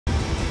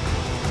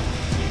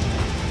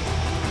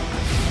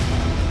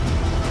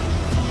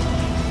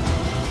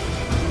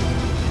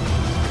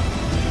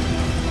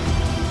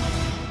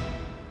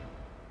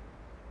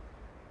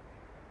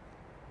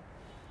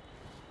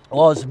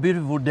Oh, it's a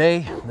beautiful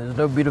day. There's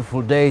no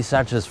beautiful day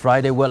such as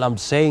Friday. Well, I'm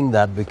saying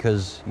that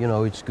because,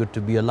 it's good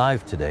to be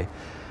alive today.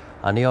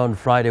 And here on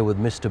Friday with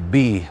Mr.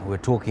 B, we're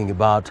talking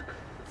about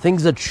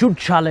things that should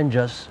challenge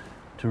us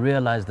to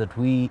realize that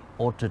we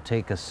ought to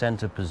take a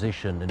center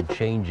position in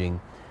changing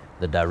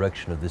the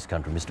direction of this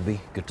country. Mr. B,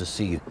 good to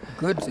see you.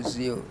 Good to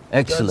see you.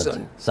 Excellent.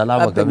 Johnson.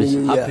 Salama Happy New kabisa.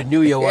 Year. Happy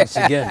New Year once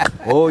again.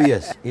 Oh,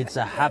 yes. It's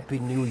a happy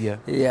New Year.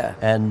 Yeah.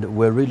 And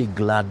we're really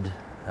glad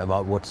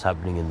about what's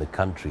happening in the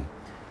country,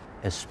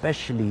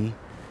 especially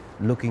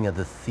looking at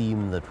the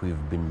theme that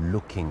we've been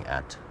looking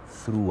at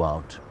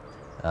throughout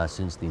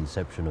since the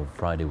inception of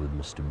Friday with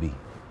Mr. B,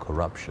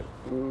 corruption.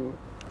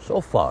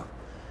 So far,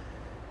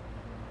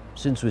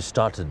 since we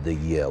started the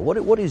year,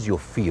 what is your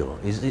feel?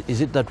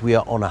 Is it that we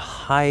are on a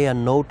higher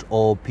note,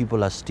 or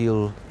people are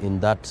still in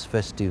that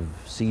festive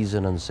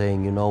season and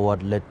saying, you know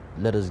what, let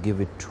us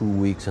give it 2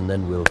 weeks and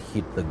then we'll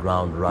hit the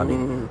ground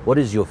running? What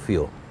is your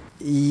feel?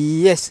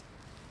 Yes.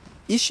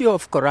 Issue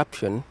of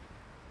corruption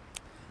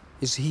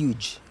is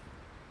huge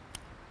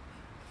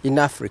in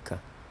Africa.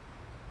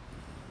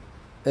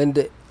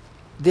 And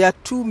there are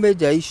two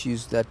major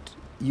issues that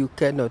you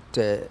cannot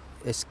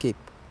escape.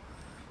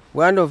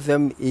 One of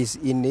them is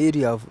in the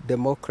area of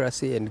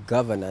democracy and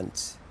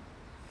governance,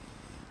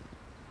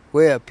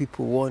 where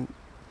people want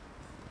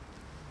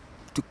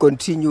to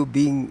continue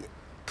being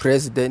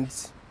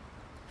presidents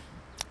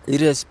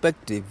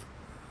irrespective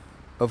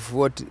of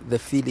what the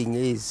feeling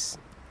is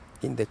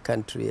in the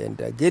country, and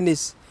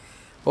against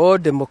all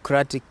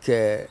democratic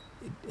kind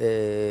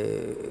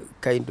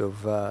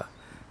of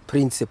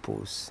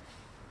principles.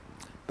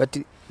 But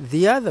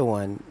the other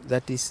one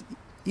that is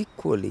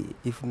equally,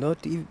 if not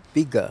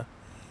bigger,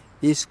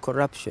 is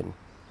corruption.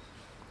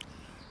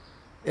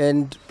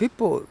 And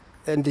people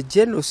and the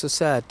general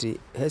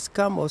society has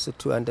come also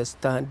to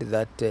understand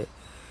that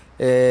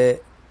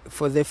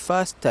for the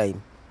first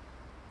time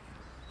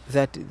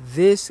that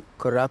this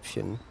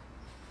corruption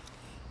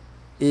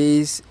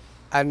is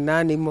an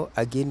animal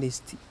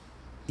against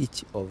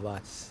each of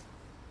us.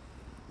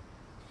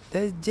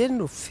 There's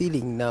general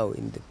feeling now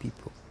in the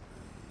people.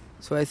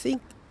 So I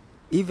think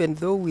even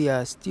though we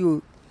are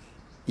still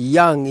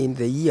young in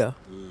the year,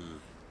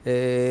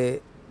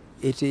 it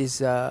is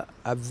a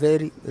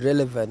very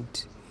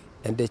relevant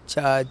and a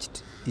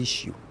charged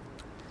issue.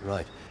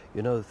 Right.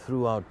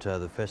 Throughout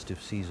the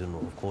festive season,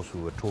 of course, we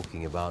were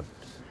talking about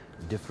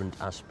different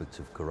aspects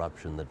of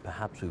corruption that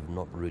perhaps we've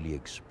not really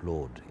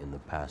explored in the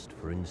past.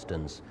 For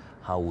instance,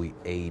 how we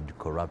aid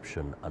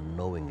corruption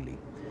unknowingly.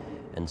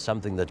 And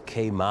something that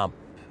came up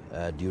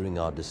during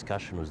our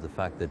discussion was the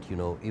fact that,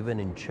 even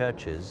in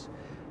churches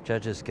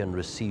can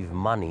receive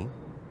money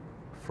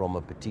from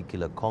a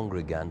particular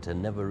congregant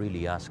and never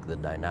really ask the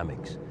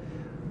dynamics.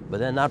 But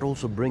then that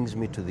also brings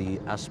me to the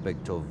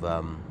aspect of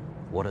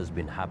what has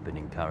been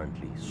happening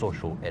currently,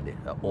 social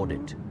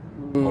audit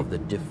of the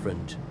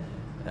different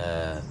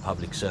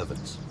public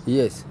servants.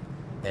 Yes.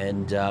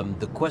 And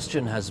the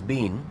question has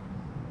been,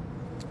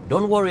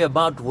 don't worry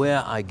about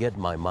where I get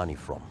my money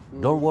from.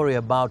 Don't worry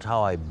about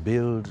how I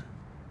built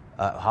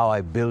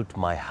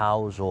my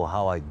house or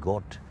how I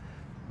got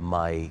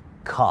my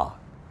car.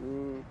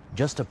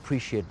 Just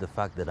appreciate the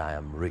fact that I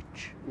am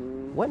rich.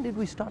 When did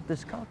we start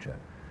this culture?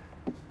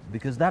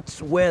 Because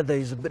that's where there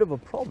is a bit of a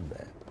problem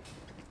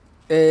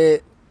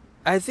there.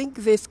 I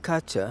think this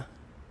culture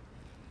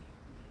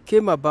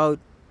came about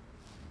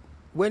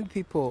when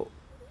people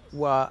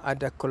were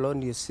under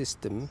colonial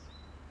system.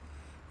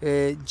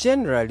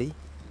 Generally,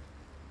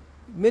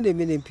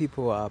 many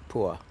people are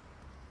poor.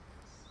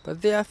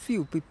 But there are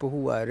few people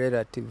who are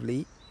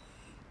relatively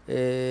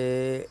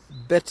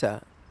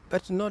better,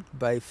 but not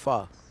by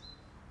far.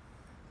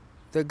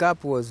 The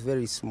gap was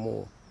very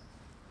small.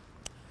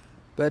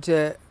 But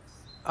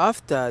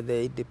after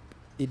the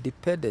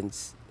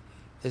independence,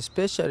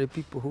 especially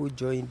people who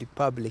joined the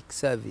public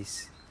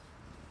service,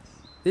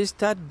 they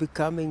start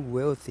becoming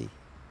wealthy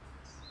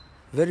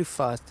very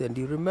fast. And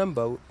you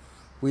remember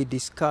we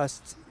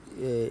discussed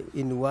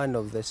in one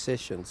of the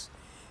sessions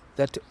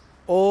that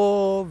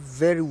all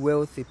very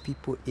wealthy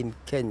people in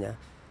Kenya,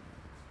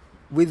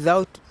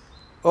 without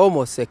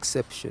almost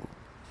exception,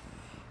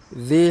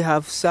 they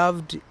have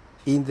served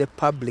in the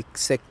public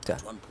sector.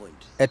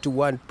 At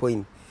one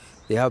point.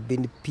 They have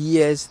been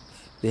PS,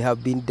 they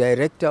have been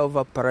director of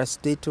a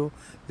parastatal,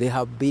 they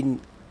have been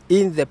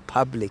in the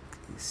public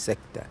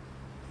sector.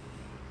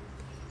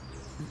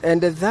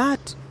 And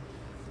that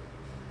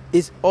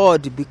is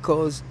odd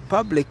because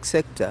public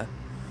sector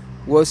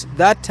was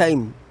that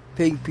time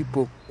paying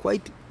people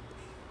quite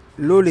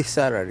lowly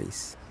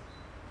salaries.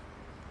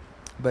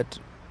 But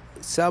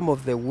some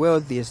of the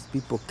wealthiest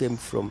people came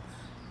from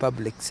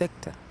public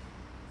sector.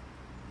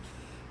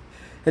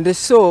 And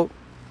so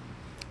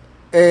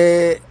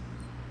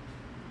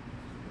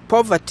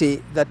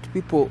poverty that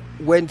people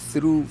went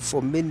through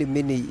for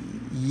many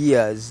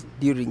years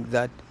during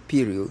that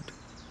period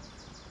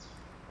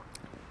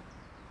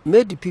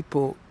made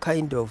people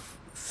kind of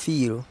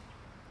feel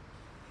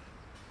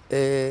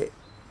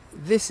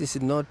this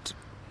is not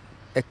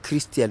a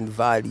Christian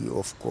value,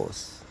 of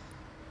course.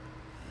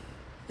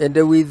 And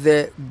with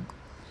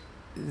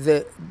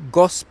the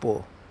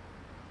gospel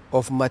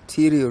of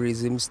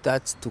materialism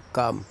starts to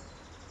come,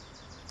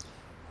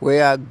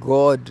 where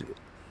God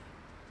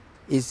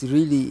is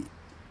really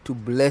to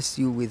bless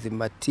you with the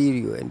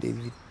material, and if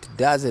it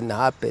doesn't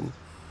happen,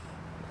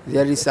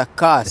 there is a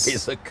curse.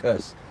 It's a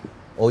curse.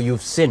 Or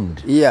you've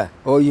sinned. Yeah,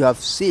 or you have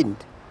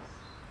sinned.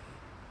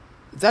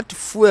 That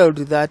fueled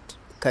that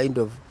kind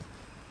of.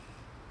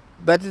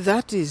 But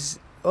that is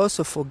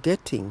also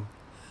forgetting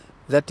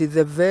that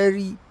the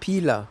very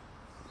pillar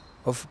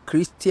of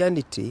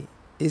Christianity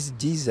is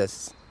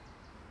Jesus.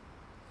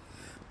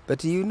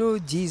 But you know,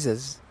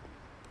 Jesus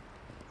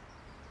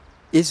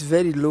is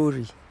very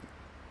lowly.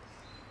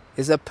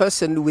 Is a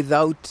person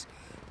without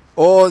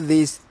all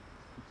this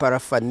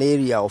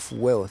paraphernalia of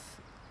wealth.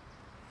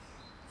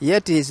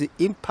 Yet his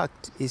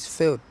impact is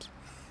felt.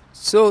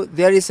 So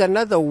there is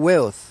another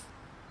wealth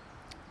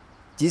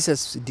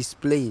Jesus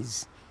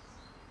displays.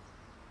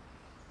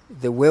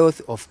 The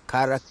wealth of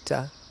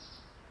character,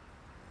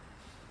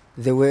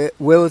 the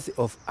wealth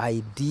of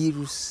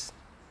ideals.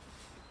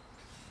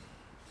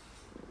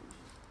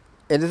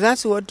 And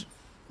that's what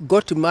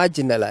got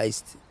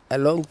marginalized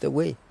along the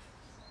way.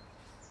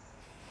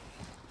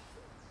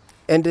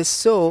 And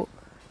so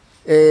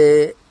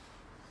the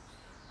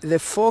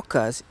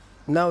focus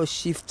now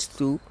shifts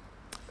to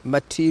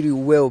material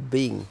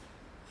well-being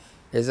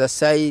as a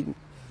sign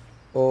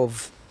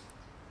of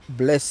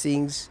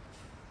blessings,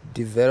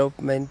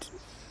 development,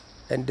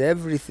 and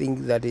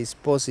everything that is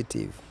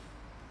positive.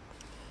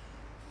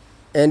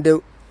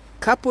 And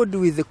coupled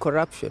with the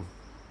corruption,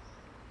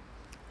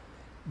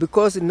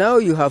 because now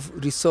you have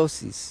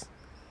resources,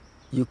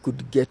 you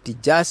could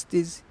get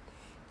justice,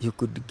 you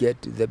could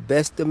get the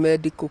best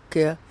medical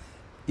care,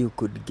 you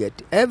could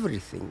get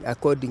everything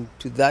according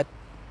to that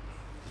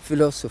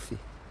philosophy.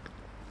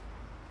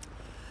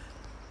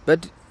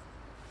 But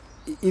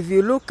if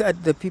you look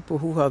at the people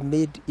who have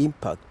made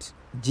impact,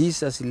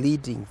 Jesus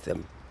leading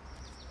them,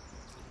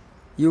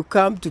 you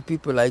come to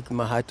people like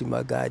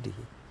Mahatma Gandhi.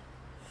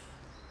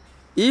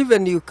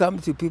 Even you come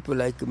to people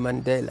like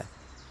Mandela.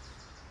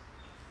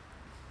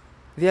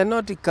 They are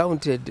not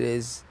counted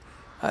as,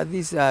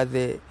 these are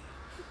the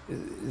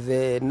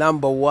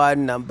number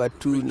one, number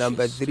two, Richest.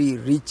 number three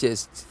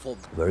richest.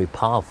 Very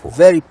powerful.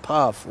 Very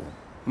powerful.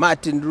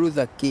 Martin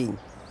Luther King,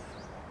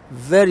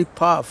 very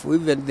powerful.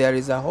 Even there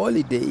is a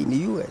holiday in the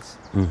US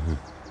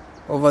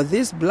over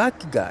this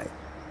black guy,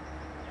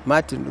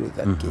 Martin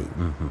Luther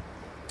King.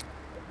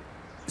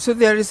 So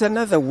there is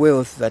another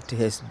wealth that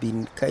has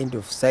been kind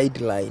of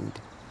sidelined.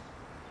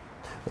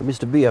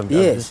 Mr. B, I'm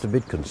Yes. just a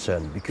bit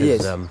concerned because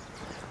Yes.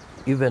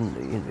 even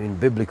in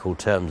biblical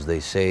terms, they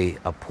say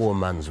a poor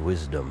man's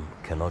wisdom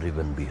cannot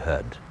even be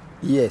heard.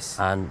 Yes.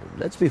 And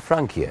let's be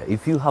frank here,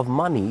 if you have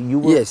money, you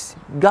will Yes.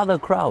 gather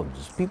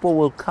crowds. People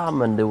will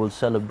come and they will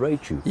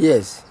celebrate you.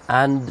 Yes.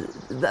 And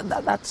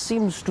that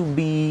seems to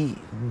be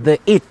the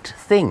it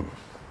thing.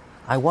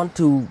 I want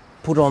to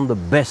put on the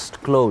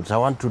best clothes. I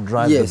want to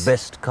drive Yes. the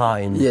best car.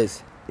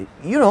 Yes.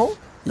 You know,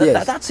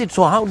 Yes. that's it.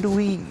 So how do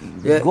we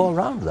Yeah. go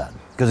around that?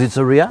 Because it's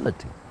a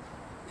reality.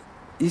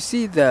 You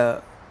see,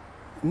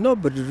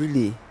 nobody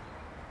really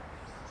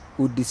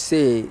would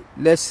say,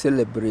 let's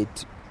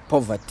celebrate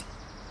poverty.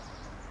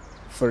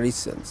 For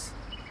instance,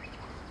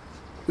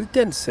 we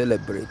can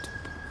celebrate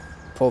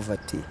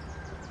poverty.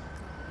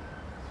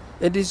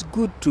 It is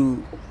good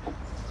to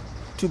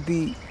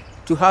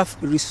have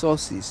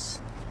resources,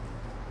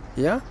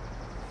 yeah.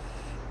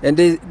 And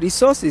the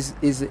resources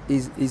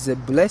is a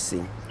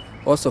blessing,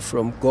 also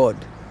from God.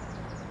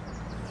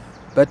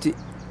 But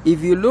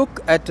if you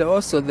look at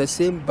also the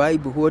same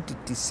Bible, what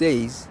it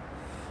says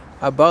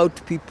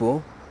about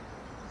people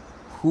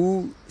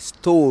who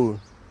stole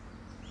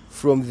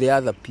from the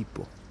other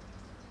people,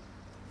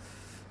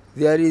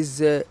 there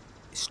is a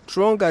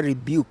stronger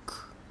rebuke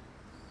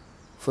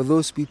for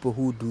those people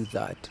who do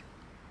that.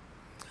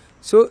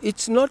 So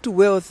it's not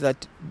wealth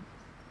that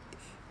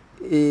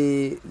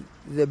the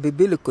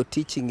biblical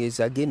teaching is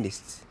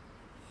against.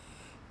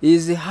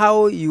 Is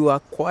how you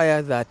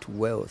acquire that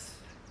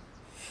wealth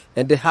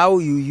and how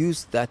you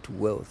use that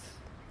wealth.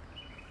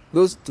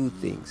 Those two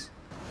things.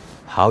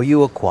 How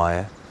you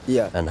acquire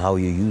Yeah. and how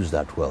you use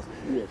that wealth.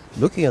 Yes.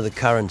 Looking at the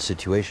current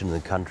situation in the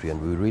country,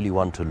 and we really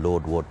want to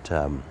laud what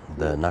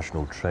the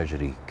National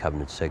Treasury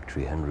Cabinet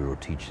Secretary Henry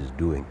Rotich is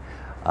doing.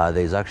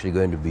 There's actually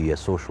going to be a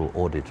social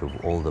audit of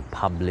all the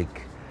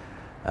public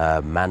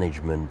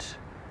management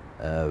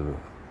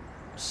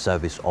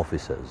service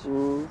officers.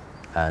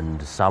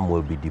 And some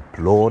will be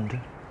deployed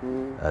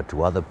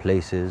to other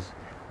places.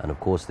 And of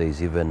course,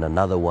 there's even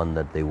another one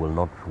that they will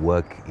not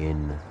work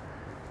in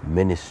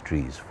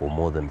ministries for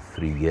more than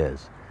 3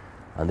 years.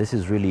 And this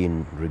is really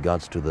in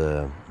regards to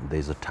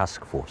there's a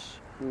task force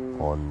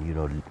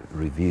on,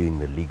 reviewing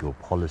the legal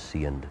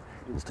policy and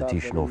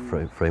institutional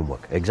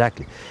framework.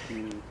 Exactly.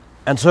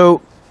 And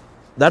so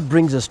that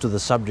brings us to the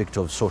subject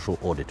of social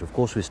audit. Of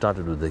course, we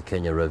started with the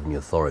Kenya Revenue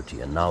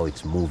Authority, and now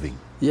it's moving.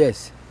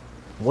 Yes.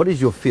 What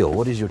is your feel?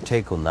 What is your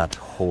take on that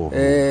whole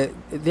move?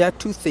 There are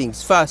two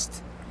things.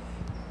 First,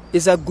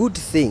 it's a good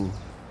thing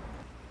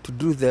to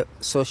do the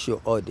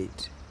social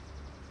audit.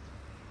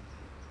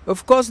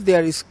 Of course,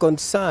 there is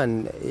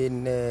concern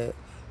in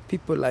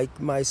people like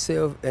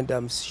myself, and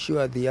I'm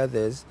sure the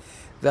others,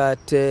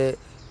 that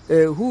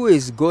who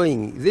is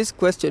going? This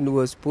question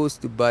was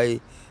posed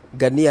by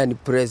Ghanaian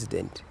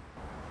president.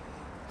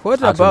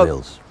 What Arthur about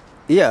Mills.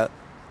 Yeah,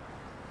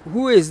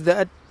 who is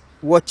that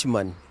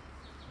watchman?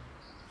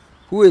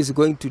 Who is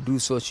going to do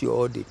social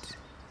audit?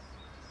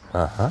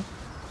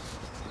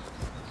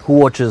 Who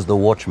watches the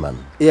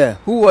watchman? Yeah,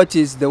 who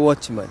watches the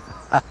watchman?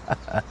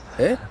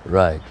 Eh?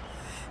 Right.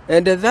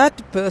 And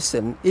that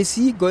person, is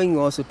he going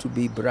also to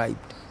be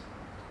bribed?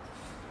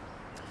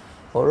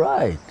 All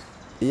right.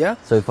 Yeah?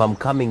 So if I'm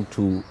coming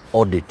to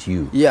audit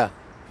you, Yeah.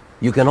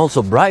 you can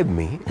also bribe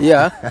me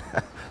Yeah.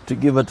 to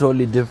give a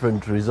totally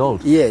different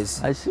result.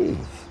 Yes. I see.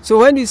 So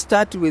when you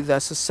start with a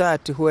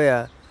society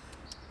where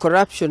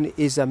corruption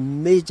is a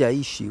major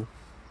issue,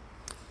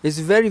 it's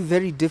very,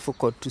 very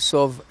difficult to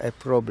solve a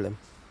problem.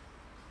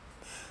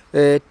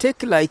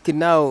 Take like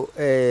now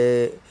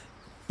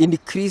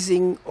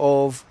increasing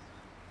of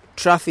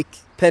traffic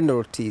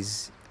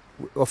penalties,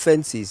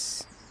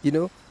 offenses. You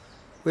know,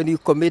 when you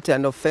commit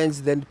an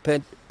offense, then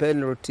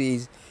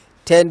penalties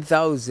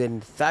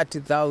 10,000,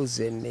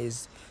 30,000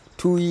 is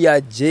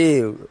 2-year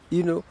jail.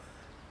 You know,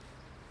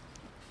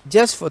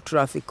 just for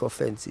traffic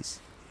offenses.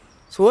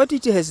 So what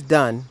it has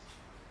done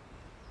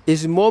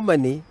is more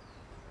money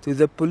to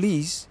the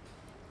police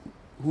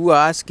who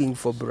are asking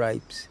for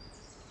bribes.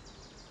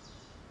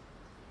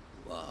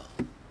 Wow.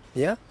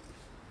 Yeah.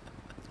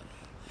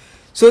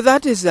 So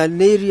that is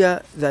an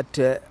area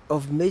that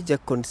of major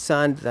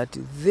concern, that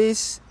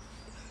these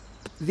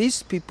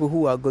people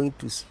who are going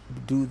to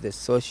do the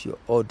social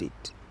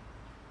audit,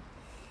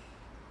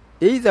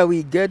 either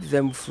we get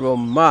them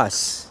from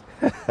Mars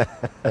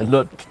And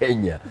not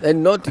Kenya.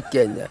 and not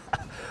Kenya.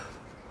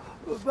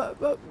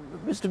 But,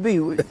 Mr. B,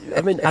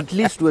 I mean, at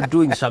least we're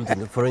doing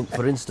something. For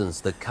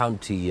instance, the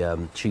county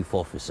chief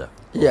officer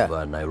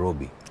of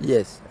Nairobi,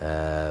 Yes.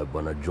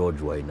 Bwana George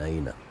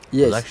Wainaina,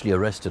 Yes. was actually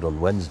arrested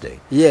on Wednesday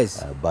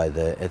Yes. by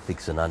the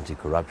Ethics and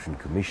Anti-Corruption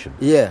Commission.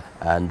 Yeah.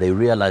 And they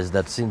realized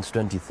that since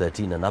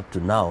 2013 and up to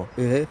now,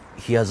 Uh-huh.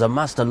 he has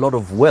amassed a lot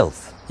of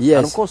wealth. Yes.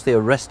 And of course, they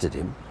arrested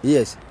him.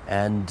 Yes.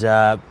 And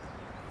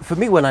for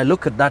me, when I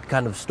look at that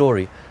kind of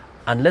story,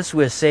 unless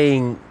we're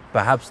saying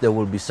perhaps there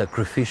will be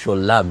sacrificial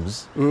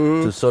lambs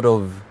to sort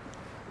of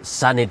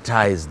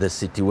sanitize the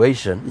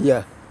situation.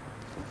 Yeah.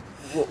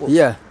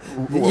 Yeah.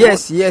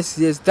 Yes.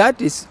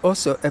 That is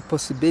also a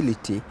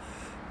possibility.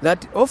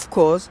 That, of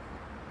course,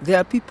 there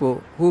are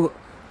people who,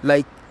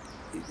 like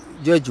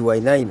George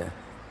Wainaina,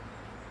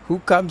 who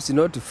comes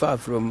not far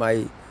from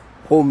my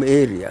home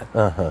area,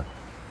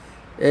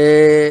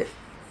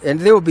 and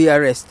they will be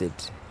arrested.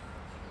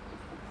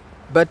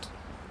 But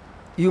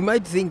you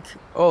might think,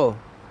 oh,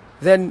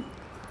 then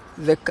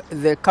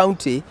the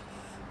county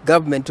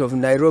government of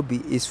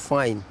Nairobi is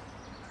fine.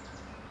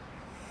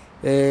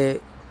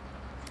 It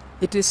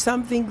is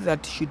something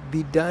that should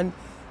be done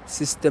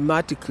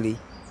systematically.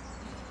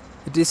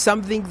 It is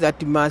something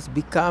that must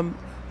become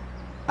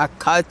a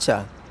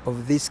culture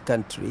of this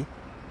country,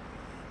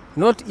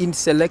 not in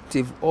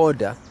selective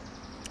order,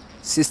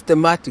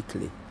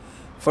 systematically.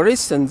 For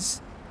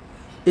instance,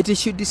 it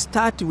should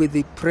start with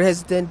the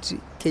President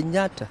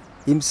Kenyatta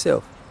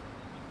himself.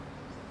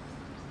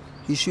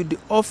 He should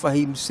offer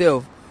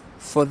himself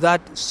for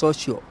that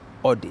social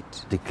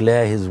audit.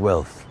 Declare his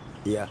wealth.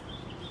 Yeah.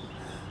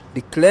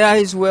 Declare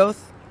his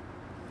wealth.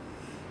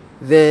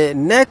 The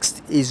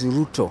next is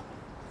Ruto.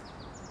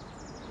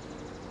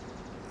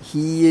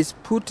 He is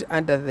put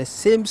under the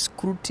same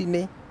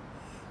scrutiny.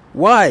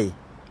 Why?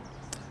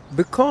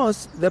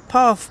 Because the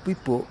powerful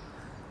people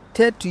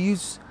tend to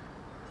use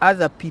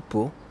other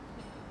people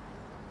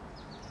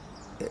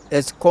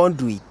as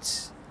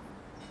conduits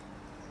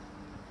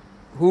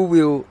who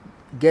will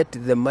get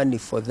the money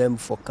for them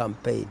for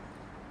campaign.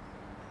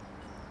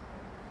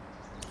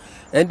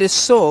 And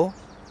so,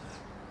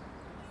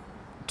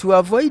 to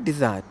avoid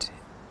that,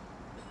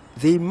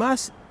 they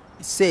must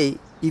say,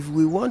 if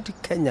we want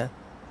Kenya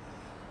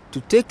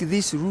to take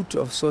this route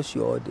of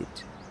social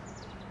audit,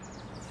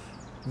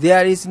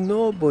 there is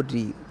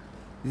nobody,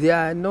 there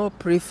are no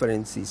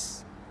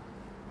preferences,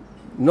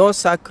 no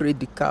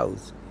sacred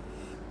cows.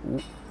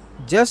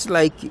 Just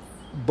like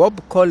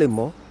Bob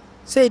Collymore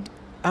said,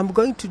 I'm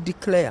going to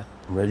declare.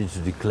 I'm ready to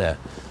declare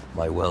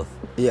my wealth.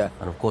 Yeah.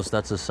 And of course,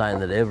 that's a sign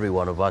that every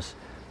one of us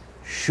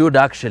should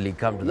actually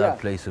come to that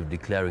Yeah. place of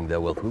declaring their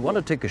wealth. We want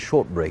to take a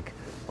short break.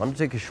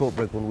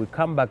 When we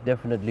come back,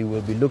 definitely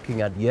we'll be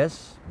looking at,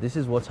 yes, this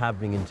is what's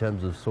happening in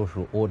terms of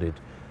social audit.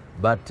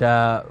 But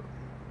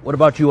what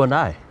about you and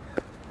I?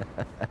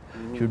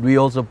 Should we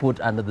also put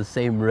under the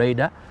same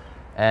radar?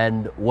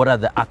 And what are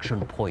the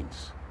action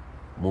points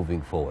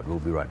moving forward? We'll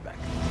be right back.